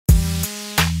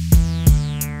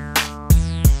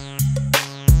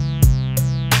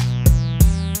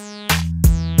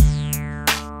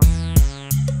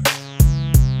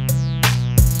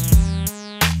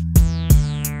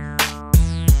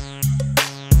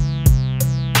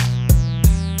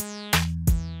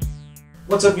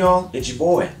What's up, y'all? It's your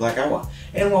boy, Black Awa,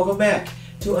 and welcome back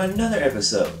to another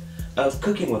episode of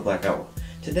Cooking with Black Awa.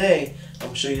 Today, I'm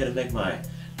going to show you how to make my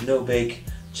no-bake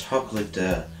chocolate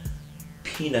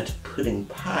peanut pudding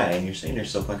pie, and you're saying to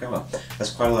yourself, like, oh,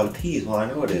 that's quite a lot of peas. Well, I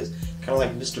know it is. Kind of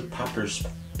like Mr. Popper's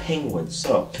penguin.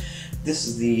 So, this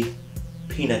is the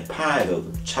peanut pie, though,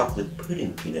 the chocolate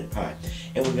pudding peanut pie.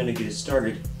 And we're going to get it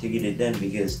started to get it done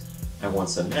because I want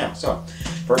some now. So,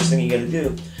 first thing you got to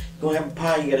do, you have a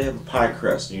pie, you got to have a pie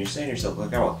crust. And you're saying to yourself,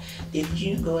 like, oh, did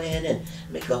you go ahead and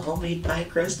make a homemade pie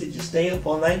crust? Did you stay up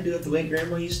all night and do it the way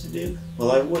Grandma used to do?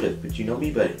 Well, I would have, but you know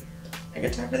me, buddy. I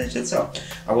got time for that shit. So,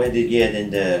 I went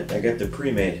and I got the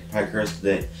pre-made pie crust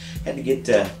today. Had to get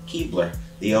Keebler,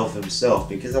 the elf himself,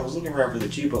 because I was looking around for the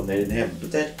cheap one, they didn't have it.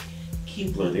 But that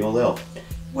Keebler, the old elf,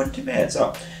 wasn't too bad.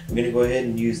 So, we're going to go ahead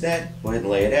and use that. Go ahead and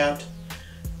lay it out.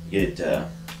 Get it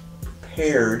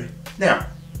prepared. Now,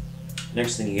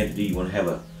 next thing you got to do, you want to have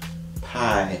a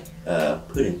pie,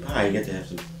 pudding pie. You got to have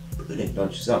some pudding,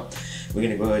 don't you? So, we're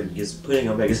going to go ahead and get some pudding.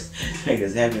 I'll make us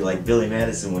happy like Billy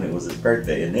Madison when it was his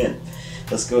birthday. And then,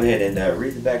 let's go ahead and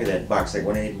read the back of that box. I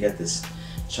went ahead and got this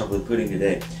chocolate pudding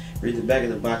today. Read the back of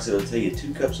the box. It'll tell you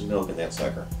 2 cups of milk in that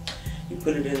sucker. You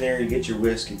put it in there, you get your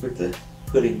whisk, you put the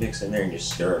pudding mix in there and you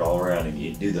stir it all around and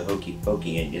you do the hokey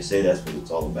pokey and you say that's what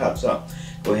it's all about. So,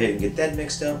 go ahead and get that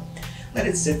mixed up. Let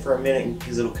it sit for a minute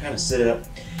because it'll kind of sit up,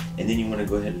 and then you want to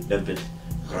go ahead and dump it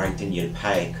right in your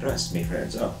pie crust, my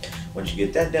friends. So, once you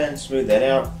get that done, smooth that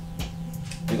out.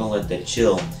 We're going to let that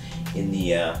chill in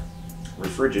the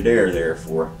refrigerator there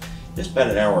for just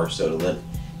about an hour or so to let it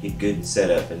get good and set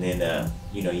up, and then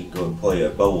you know, you can go and play a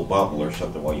bubble bobble or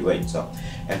something while you're waiting. So,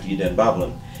 after you're done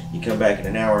bobbling, you come back in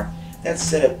an hour. That's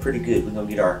set up pretty good. We're going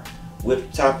to get our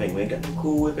whipped topping. We ain't got no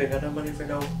Cool Whip. Ain't got no money for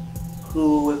no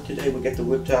Cool Whip today. We got the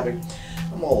whipped topping.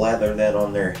 I'm going to lather that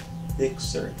on there thick,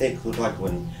 sir. Thick. Look like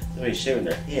when somebody's shaving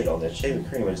their head on that shaving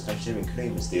cream. It's not shaving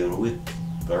cream. It's the old whip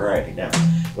variety. Now,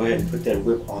 go ahead and put that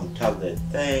whip on top of that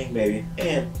thing, baby.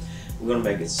 And we're going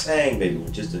to make it sang, baby,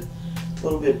 with just a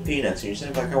little bit of peanuts. And you're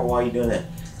saying, like, oh, why are you doing that?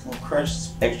 A little crunch,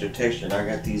 extra texture. And I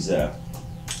got these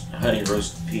honey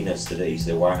roast peanuts today. You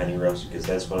say, why honey roast? Because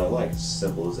that's what I like. It's as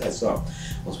simple as that. So,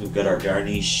 once we've got our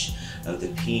garnish of the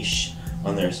peach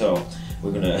on there, so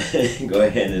we're going to go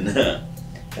ahead and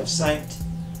have sight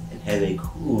and have a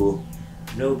cool,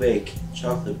 no-bake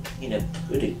chocolate peanut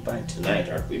pudding by tonight,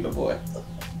 aren't we, my boy?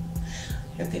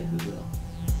 I think we will.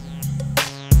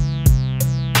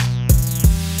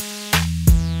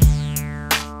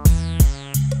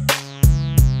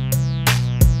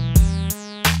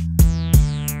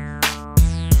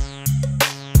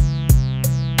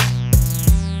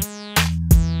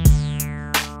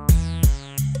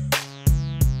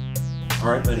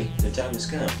 Alright, buddy, the time has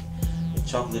come. The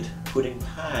chocolate pudding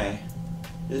pie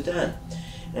is done.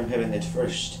 And I'm having that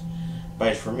first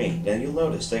bite for me. Now, you'll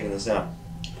notice, taking this out,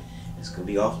 it's going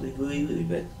to be awfully gooey,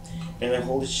 but and I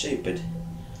hold its shape, but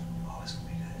oh, it's going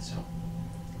to be good. So,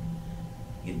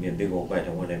 give me a big old bite.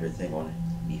 I want everything on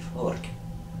me fork.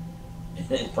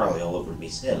 And probably all over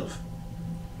myself.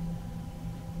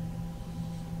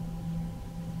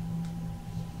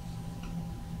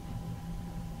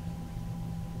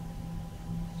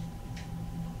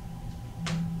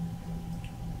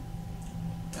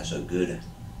 That's a good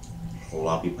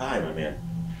floppy pie, my man.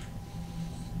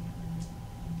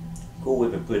 Cool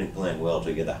Whip and pudding playing well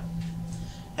together.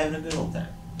 Having a good old time.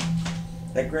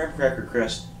 That graham cracker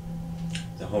crust,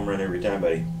 the home run every time,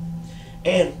 buddy.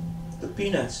 And the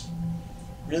peanuts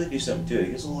really do something to it.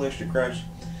 It gives a little extra crunch,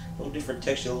 a little different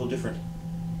texture, a little different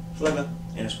flavor,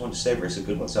 and it's one to savor. It's a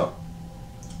good one. So,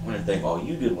 I want to thank all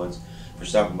you good ones for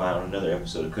stopping by on another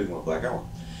episode of Cooking with Black Awa.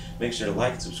 Make sure to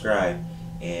like and subscribe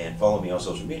and follow me on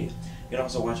social media. You can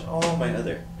also watch all my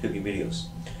other cooking videos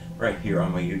right here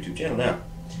on my YouTube channel. Now,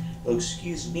 well,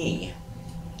 excuse me,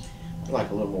 I'd like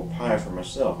a little more pie for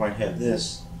myself. Might have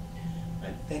this.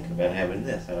 I think about having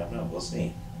this. I don't know. We'll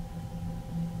see.